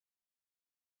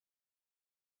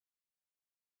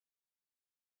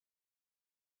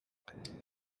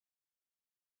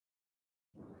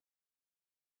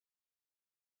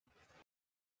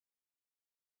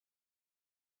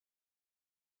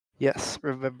 Yes,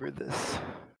 remember this.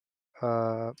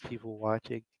 People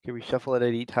watching can reshuffle at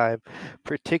any time,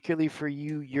 particularly for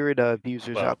you Urina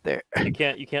abusers Well, out there. You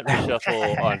can't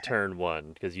reshuffle on turn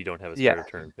 1 because you don't have a spare Yeah.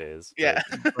 turn phase. Yeah.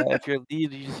 But if you're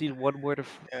lead, you just need one more to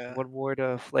Yeah. one more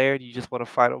to flare, and you just want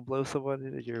to final blow someone,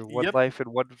 and you're 1 Yep. life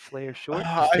and 1 flare short. Just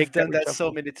I've take that done that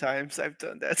so reshuffle. many times. I've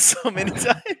done that so many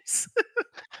times.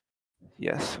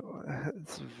 Yes,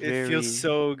 it's It very. feels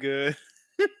so good.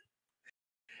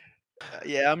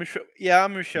 Yeah, I'm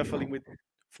reshuffling with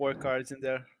 4 cards in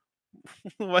there.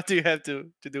 What do you have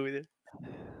to do with it?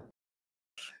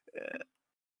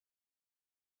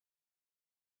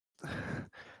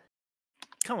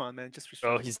 Come on, man, just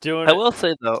Oh, reshuffle. he's doing I it. will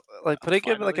say though, like putting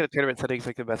him like in Finally. a tournament setting is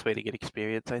like the best way to get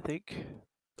experience. I think.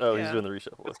 Oh, he's Yeah. doing the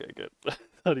reshuffle. Okay, good. I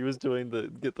thought he was doing the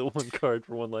get the 1 card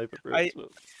for 1 life at I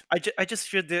first. I just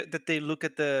feel that they look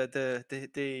at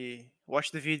they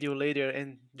watch the video later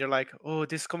and they're like, oh,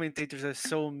 these commentators are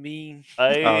so mean. Oh,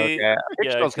 okay. Yeah, I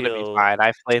Fictional's gonna be feel fine.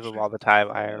 I flame him all the time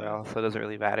IRL, so it doesn't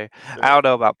really matter. I uh, don't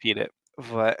know about Peanut,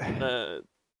 but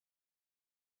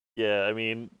yeah, I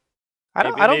mean, I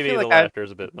don't maybe feel the like I. laughter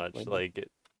is a bit much. Like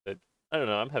I don't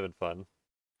know. I'm having fun.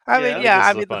 I Yeah. mean, I think yeah. this I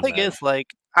is a mean, the fun thing match. is, like,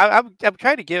 I'm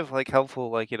trying to give like helpful,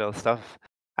 like stuff.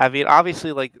 I mean,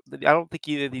 obviously, like, I don't think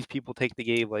either of these people take the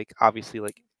game like obviously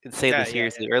like insanely Yeah,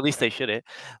 seriously, or at least they shouldn't.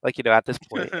 Like, at this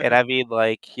point. And yeah. I mean,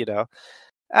 like,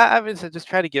 I mean, so just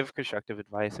try to give constructive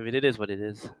advice. I mean, it is what it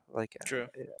is. Like, True.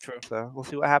 yeah. True. So we'll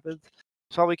see what happens.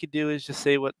 So all we can do is just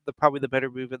say what probably the better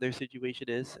move in their situation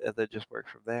is, and then just work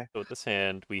from there. So with this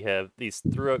hand, we have these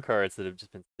throw-out cards that have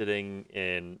just been sitting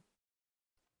in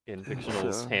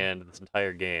Fictional's So- hand this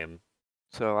entire game.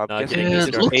 So I'm Not guessing getting we this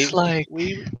It could started.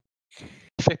 looks like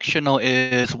Fictional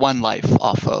is 1 life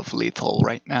off of lethal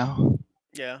right now.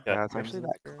 Yeah. Got Yeah, it's actually Crimson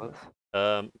that Zero. close.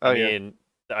 I Oh, yeah. mean,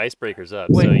 the icebreaker's up,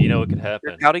 Wait, so you know what could You're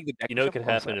happen. counting the deck You know what could reshuffle?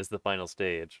 Oh, happen is the final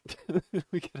stage.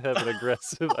 We could have an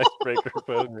aggressive icebreaker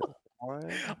poke.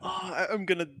 sorry. Oh, I'm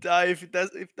gonna die if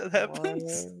that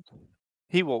happens. One.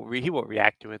 He won't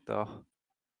react to it though.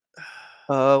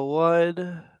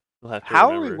 One. We'll have to How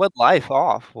are we remember. 1 life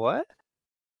off? What?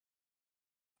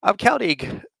 I'm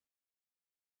counting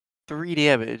 3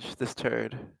 damage this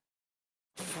turn.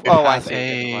 You Oh, I have see.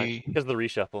 Never mind. a Because of the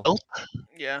reshuffle. belt,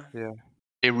 Yeah.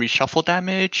 a reshuffle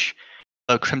damage,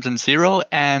 a Crimson Zero,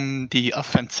 and the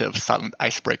offensive Silent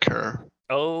Icebreaker.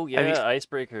 Oh I mean- yeah,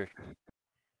 icebreaker.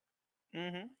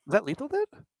 Mm-hmm. Is that lethal then?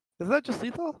 Is that just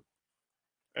lethal?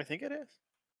 I think it is.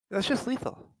 That's just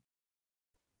lethal.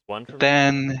 One from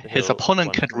Then the his hill, opponent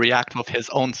one can from- react with his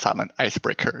own Silent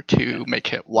Icebreaker to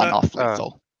make it 1 off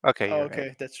lethal. Okay. Oh, You're okay,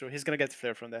 right. that's true. He's gonna get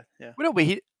flare from that. Yeah. Wait, no,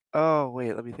 wait. Oh,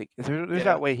 wait. Let me think. There's Yeah.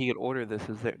 not way he could order this,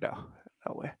 is there?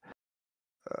 No way.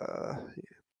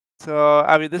 So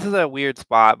I mean, this is a weird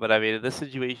spot, but I mean, in this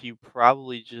situation, you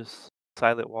probably just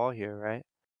silent wall here, right?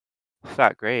 It's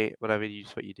not great, but I mean,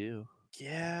 it's what you do.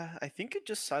 Yeah, I think it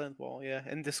just silent wall. Yeah,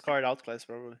 and discard outclass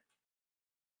probably.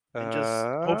 And just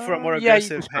hope for a more Yeah, you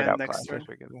aggressive discard hand outclass. next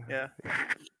turn. Yeah.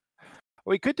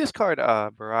 We could discard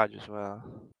barrage as well.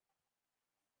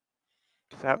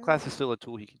 'Cause outclass is still a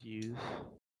tool he could use.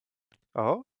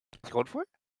 Oh, he's going for it.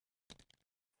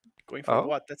 Going for Oh.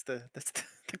 what? That's the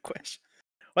the question.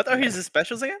 What are his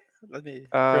specials again? Let me.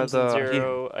 Crimson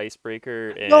Zero, icebreaker,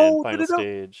 and No, final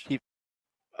stage.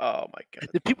 Oh my god.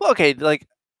 The people, okay, like,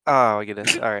 oh my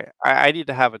goodness. All right, I need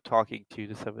to have a talking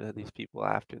to some of these people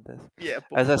after this. Yeah.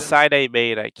 As a side A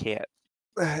main, I can't.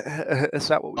 It's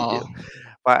not what we do.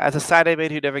 But as a side A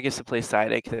main who never gets to play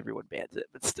side A because everyone bans it,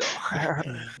 but still.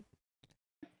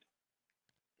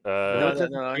 No one's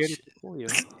ever scared to pull you.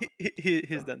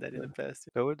 He's done that in the past.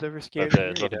 No one's ever scared Okay,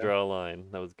 of about to you. draw a line.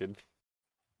 That was good.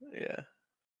 Yeah.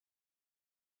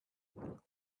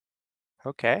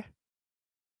 Okay.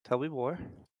 Tell me more.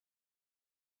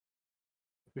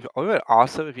 It would have been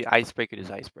awesome if he icebreakered his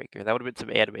icebreaker. That would have been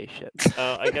some anime shit.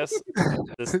 I guess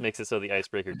this makes it so the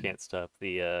icebreaker can't stop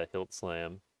the hilt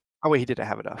slam. Oh wait, he didn't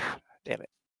have enough. Damn it.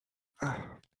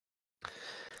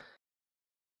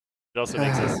 It also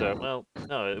makes it so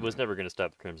no, it was never going to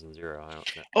stop the Crimson Zero. I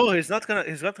don't know. Oh, he's not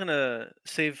gonna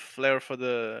save Flare for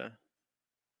the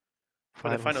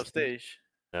final stage.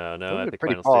 No, That would've been epic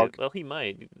pretty final stage. pog. Well, he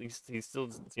might. He still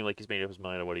doesn't seem like he's made up his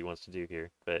mind on what he wants to do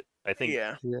here. But I think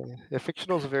Yeah. Yeah,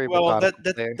 Fictional's a very Well,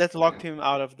 methodical player. that locked him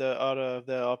out of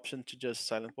the option to just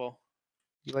silent ball.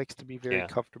 He likes to be very Yeah.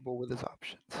 comfortable with his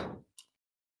options.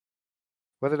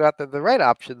 Whether or not they're the right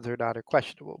options or not are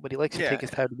questionable, but he likes to take his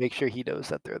time to make sure he knows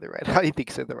that they're the right. He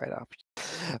thinks they're the right option.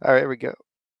 All right, here we go.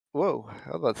 Whoa, I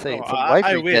was about to say, Oh, some life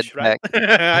I regen wish, right? tech.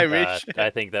 I wish. I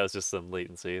think that was just some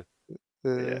latency.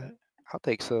 Yeah. I'll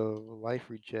take some life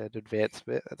regen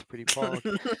advancement. That's pretty pog.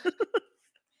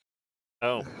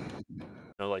 Oh,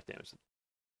 no life damage.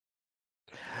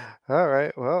 All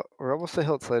right, well, we're almost to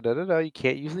hilt slide. No, you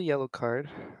can't use the yellow card.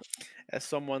 As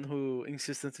someone who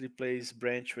insistently plays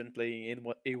branch when playing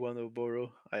A1 or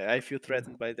Boro, I feel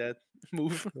threatened by that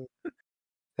move.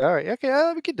 All right,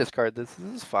 okay, we can discard this.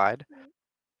 This is fine.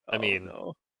 I mean,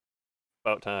 no.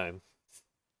 About time.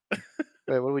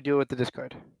 Wait, what do we do with the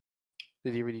discard?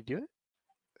 Did he really do it?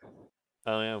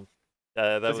 Oh yeah.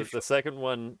 That Does he was the second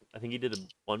one. I think he did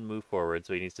one move forward,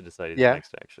 so he needs to decide his Yeah.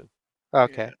 next action.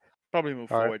 Okay. Yeah. Probably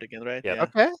move All right. forward again, right? Yep. Yeah.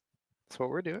 Okay. That's what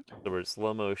we're doing. So we're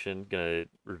slow motion, gonna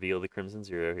reveal the Crimson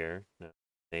Zero here. No,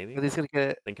 maybe? But he's gonna get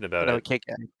it. Thinking about No, he it. can't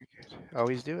get it. Oh,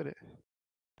 he's doing it.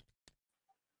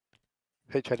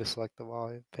 I tried to select the wall.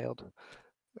 I failed.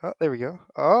 Oh, there we go.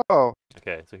 Oh.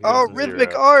 Okay, so here Oh, goes the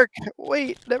rhythmic zero. arc.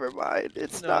 Wait, never mind.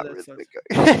 It's No, not that's rhythmic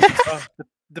Oh, arc.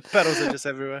 the pedals are just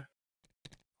everywhere.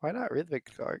 Why not rhythmic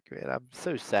arc, man? I'm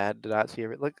so sad to not see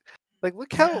it. Look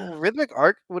how rhythmic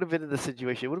arc would have been in this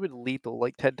situation. It would have been lethal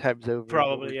like 10 times over.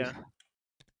 Probably, yeah.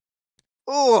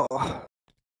 Oh.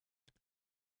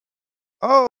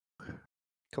 Oh.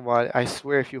 Come on, I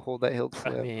swear if you hold that hilt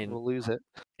slam, mean, we'll lose it.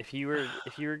 If you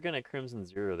were gonna Crimson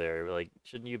Zero there, like,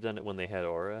 shouldn't you have done it when they had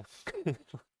Aura?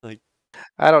 Like,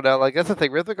 I don't know, like that's the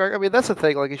thing. Rhythmic arc, I mean that's the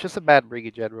thing, like it's just a bad ring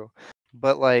in general.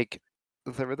 But like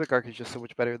the rhythmic arc is just so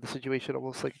much better in the situation,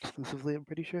 almost like exclusively, I'm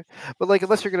pretty sure. But like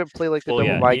unless you're gonna play like the Well,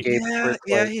 double yeah, mind he- game. where it's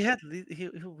like, He had he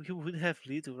would have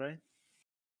Lito, right?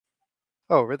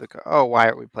 oh, rhythmic arc. Oh, why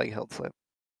aren't we playing hilt slam?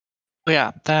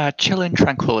 Yeah, that Chilling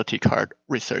Tranquility card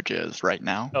resurges right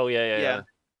now. oh yeah. Yeah.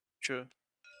 True.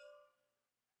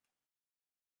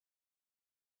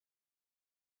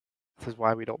 This is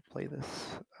why we don't play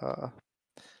this.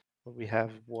 When we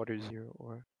have water zero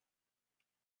or.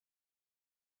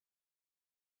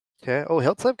 Okay. Oh,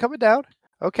 hilt slam coming down.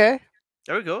 Okay.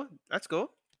 There we go. Let's go.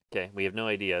 Okay, we have no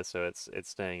idea, so it's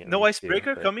staying at No least two,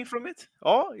 icebreaker but- coming from it.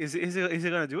 Oh, is he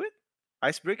gonna do it?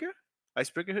 Icebreaker?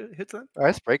 Icebreaker hit them?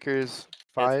 Icebreaker is Yeah,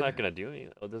 fine. it's not gonna do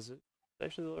anything. Oh, does it?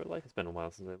 Actually, the Lord Life has been a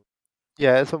while since I.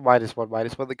 Yeah, it's a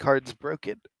 -1/-1. The card's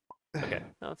broken. Okay,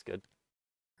 no, that's good.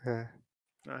 Uh,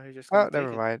 No, he's just oh, gonna take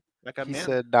never it. mind. Like a He man.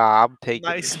 said, "Nah, I'm taking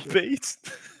Nice this shit." bait.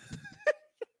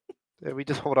 Yeah, we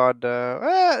just hold on.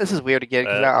 This is weird again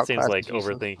because It seems like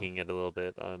overthinking it a little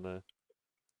bit on.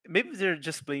 Maybe they're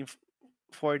just playing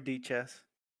 4D chess.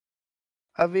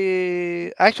 I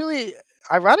mean, actually,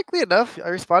 ironically enough,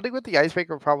 responding with the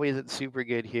icebreaker probably isn't super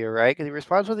good here, right? Because he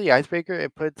responds with the icebreaker,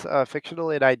 it puts fictional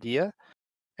in idea,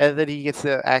 and then he gets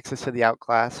the access to the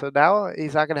outclass. So now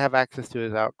he's not gonna have access to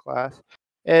his outclass,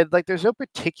 and like, there's no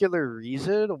particular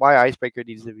reason why icebreaker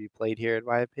needs to be played here, in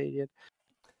my opinion.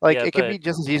 Like, Yeah, it can but be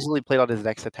just as easily played on his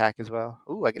next attack as well.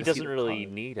 Ooh, I He can see doesn't the really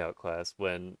card. need outclass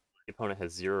when the opponent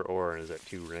has 0 aura and is at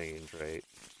 2 range, right?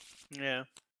 Yeah.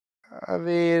 I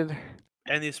mean,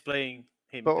 And he's playing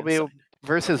him but I mean, inside.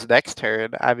 versus next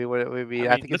turn, I mean, what it would be,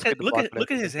 I think it's good to block look at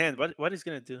whatever. his hand. What he's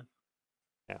gonna do?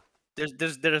 Yeah.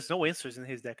 There's no answers in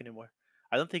his deck anymore.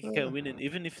 I don't think he can win it,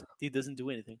 even if he doesn't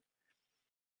do anything.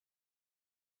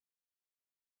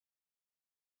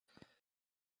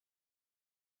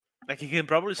 Like, he can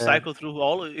probably Yeah. cycle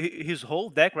through his whole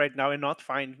deck right now and not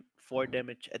find 4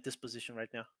 damage at this position right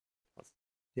now.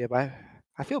 Yeah, but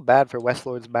I feel bad for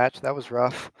Westlord's match. That was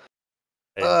rough.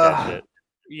 I didn't catch Ugh. it.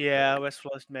 Yeah,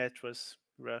 Westfall's match was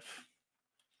rough.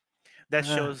 That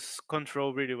Ugh. shows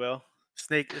control really well.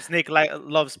 Snake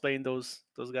loves playing those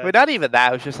I guys. mean, not even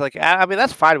that. It was just like, I mean,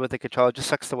 that's fine with the control. It just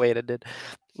sucks the way it ended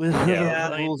with Yeah,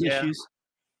 the I mean, rules yeah. issues.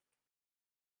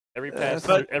 Every That's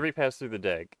pass through the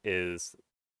deck is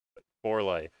 4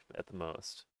 life at the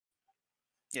most,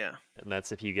 Yeah. and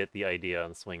that's if you get the idea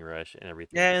on swing rush and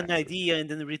everything. Yeah, an passes. idea, and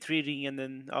then retreating, and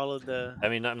then all of the. I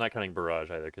mean, I'm not counting barrage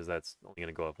either because that's only going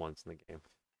to go up once in the game.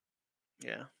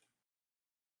 Yeah.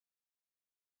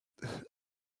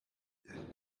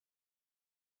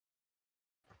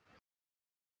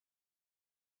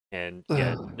 And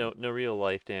yeah, no real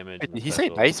life damage. Did he say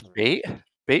nice bait?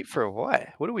 Bait for what?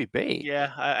 What do we bait?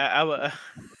 Yeah, I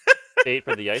Bait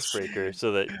for the icebreaker,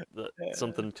 so that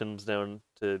something comes down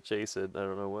to chase it. I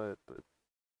don't know what,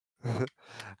 but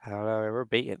I don't know. We're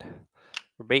baiting.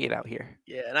 We're baiting out here.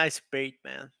 yeah, nice bait,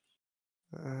 man.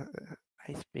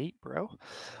 Nice bait, bro.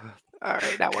 All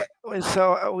right, now what?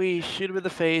 So we shoot him in the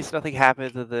face. Nothing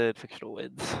happens, and then Fictional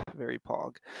wins. Very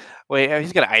pog. Wait,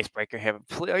 he's gonna icebreaker him.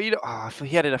 If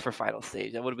he had enough for final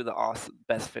stage, that would have been the awesome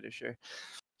best finisher.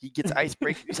 He gets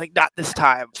icebreaker. He's like, not this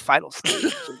time. Final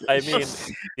stage. I mean,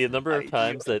 the number of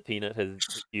times that Peanut has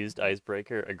used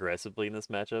icebreaker aggressively in this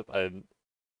matchup, I'm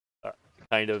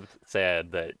kind of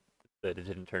sad that it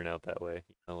didn't turn out that way.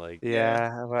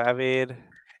 Yeah, well, I mean,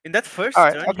 in that first all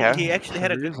right, turn, okay. he actually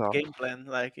had a good Resolve. game plan.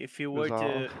 Like if you were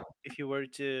to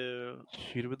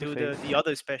shoot him in do the face. the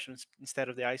other specials instead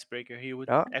of the icebreaker, he would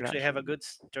actually have a good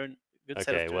turn. Good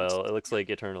set of Okay, turns. well, it looks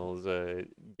like Eternal's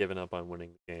given up on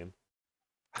winning the game.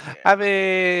 Yeah. I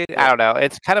mean, I don't know.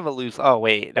 It's kind of a loose. Oh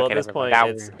wait, Well, okay, at this never point,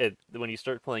 mind. Now when you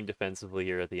start playing defensively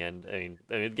here at the end. I mean,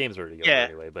 the game's already over Yeah,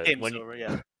 anyway. But game's when over.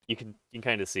 Yeah. you can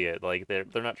kind of see it. Like they're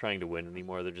not trying to win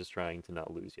anymore. They're just trying to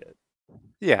not lose yet.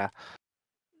 Yeah.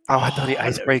 Oh, I thought he there we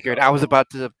icebreaker. I was go. about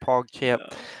to pog champ.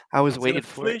 No. I was He's waiting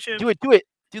gonna for it. flinch him. Do it. Do it.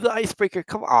 Do the icebreaker.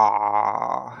 Come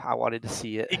on. I wanted to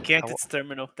see it. He can't. It's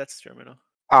terminal. That's terminal.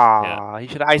 He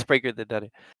should have icebreaker then done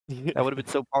it. That would have been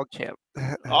so pog champ.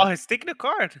 Oh, he's taking a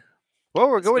card. Well,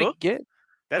 we're Let's going go. again.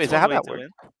 That's Wait, is that one how way that to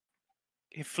works? win.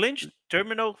 He flinched,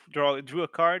 terminal, drew a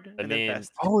card, I and then mean,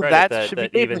 passed. Oh, credit that should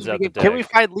that be evens out the Can we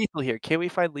deck. find lethal here? Can we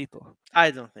find lethal?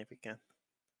 I don't think we can.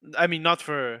 I mean, not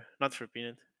for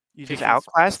Peanut. You He just can-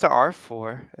 outclass to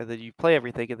R4, and then you play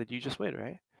everything, and then you just win,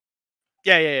 right?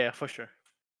 Yeah, for sure.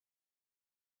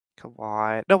 Come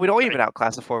on. No, we don't I even mean-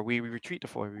 outclass to 4. We retreat to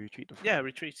 4. We retreat to 4. Yeah,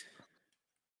 retreat.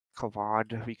 Come on.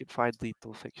 We could find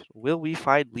lethal fiction. Will we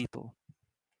find lethal?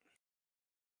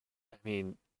 I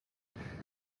mean,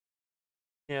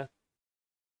 yeah.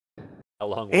 How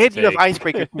long will And it you have take?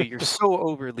 icebreaker too. You're so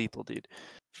over lethal, dude.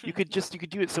 You could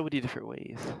do it so many different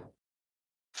ways.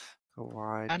 Come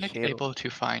on. Panic channel. able to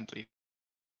find lead.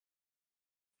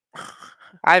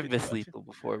 I've missed lethal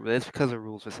before, but it's because of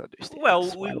rules misunderstanding. Well,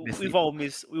 So I miss we've lethal.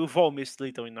 all missed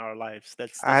lethal in our lives.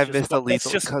 I've missed a that's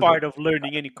lethal just 'cause of- part of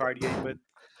learning any card game. But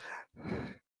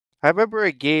I remember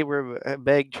a game where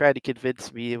Meg tried to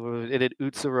convince me in an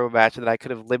Utsuro match that I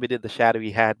could have limited the shadow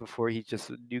he had before he just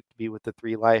nuked me with the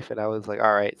 3 life, and I was like,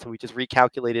 all right. So we just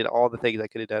recalculated all the things I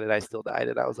could have done, and I still died.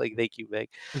 And I was like, thank you, Meg.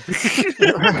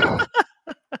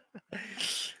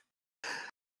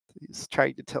 He's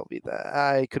trying to tell me that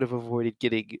I could have avoided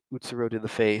getting Utsuro in the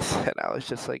face, and I was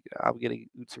just like, I'm getting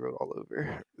Utsuro all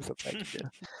over. There's something I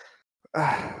can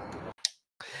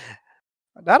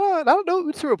do. Not a no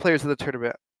Utsuro players in the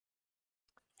tournament.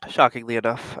 Shockingly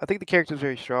enough, I think the character is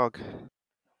very strong,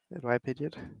 in my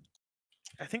opinion.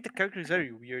 I think the character is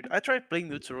very weird. I tried playing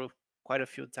Utsuro quite a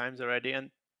few times already, and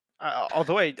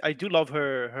although I do love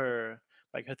her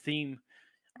theme,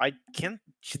 I can't.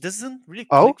 She doesn't really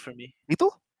click for me.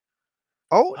 Lethal?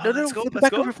 Oh, Wow, no, let's go, flip it let's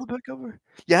back go. over, flip it back over.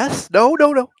 Yes, no.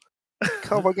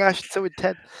 Oh my gosh, it's so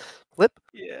intense. Flip.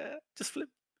 Yeah, just flip,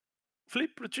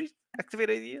 retreat, activate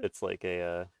idea. It's like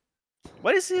a.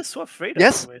 What is he so afraid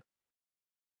Yes. of? Anyway?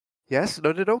 Yes,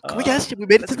 no. Yes, we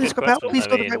made it to this good compound. question. Please I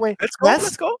go the mean, right way. Let's go, Yes.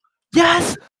 let's go.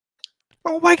 Yes.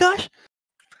 Oh my gosh.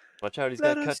 Watch out, he's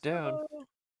Let got us cut down.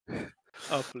 go.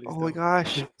 Oh, please. Oh my don't.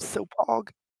 gosh, so pog.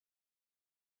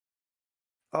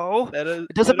 Oh, Let us,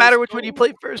 it doesn't let us matter which one you go.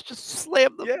 play first. Just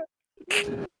slam them.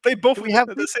 Yeah. Play both Do of we them have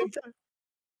at the same time.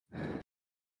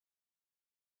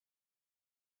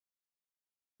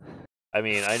 I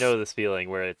mean, I know this feeling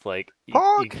where it's like you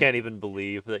Pog. can't even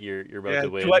believe that you're about Yeah, to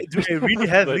win. do I really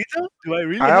have But- Lito? Do I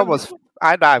really I have almost,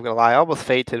 I'm not gonna lie, I almost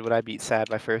fainted when I beat Sad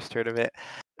my first tournament.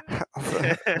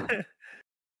 Lito?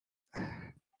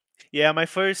 Yeah, my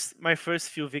first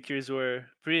few victories were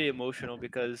pretty emotional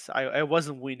because I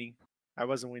wasn't winning. I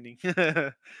only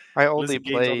Losing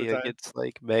games all the play time. against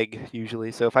like Meg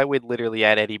usually, so if I win literally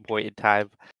at any point in time,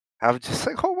 I'm just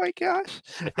like, oh my gosh.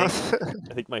 I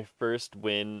think my first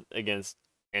win against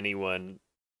anyone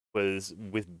was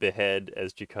with Behead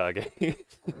as Chikage.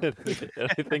 And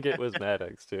I think it was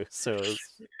Maddox too. So it was...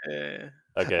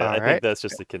 okay, I Alright. think that's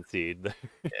just a concede.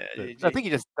 I think he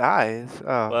just dies.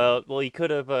 Oh. Well, he could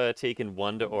have taken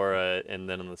 1 to Aura, and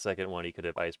then on the second one he could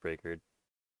have Icebreakered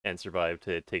and survived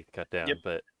to take the cut down. Yep.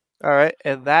 But All right,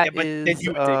 and that but then is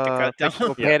you would take the cut down.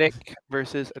 Fictional Yeah. Panic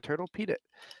versus Eternal Peanut.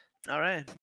 All right.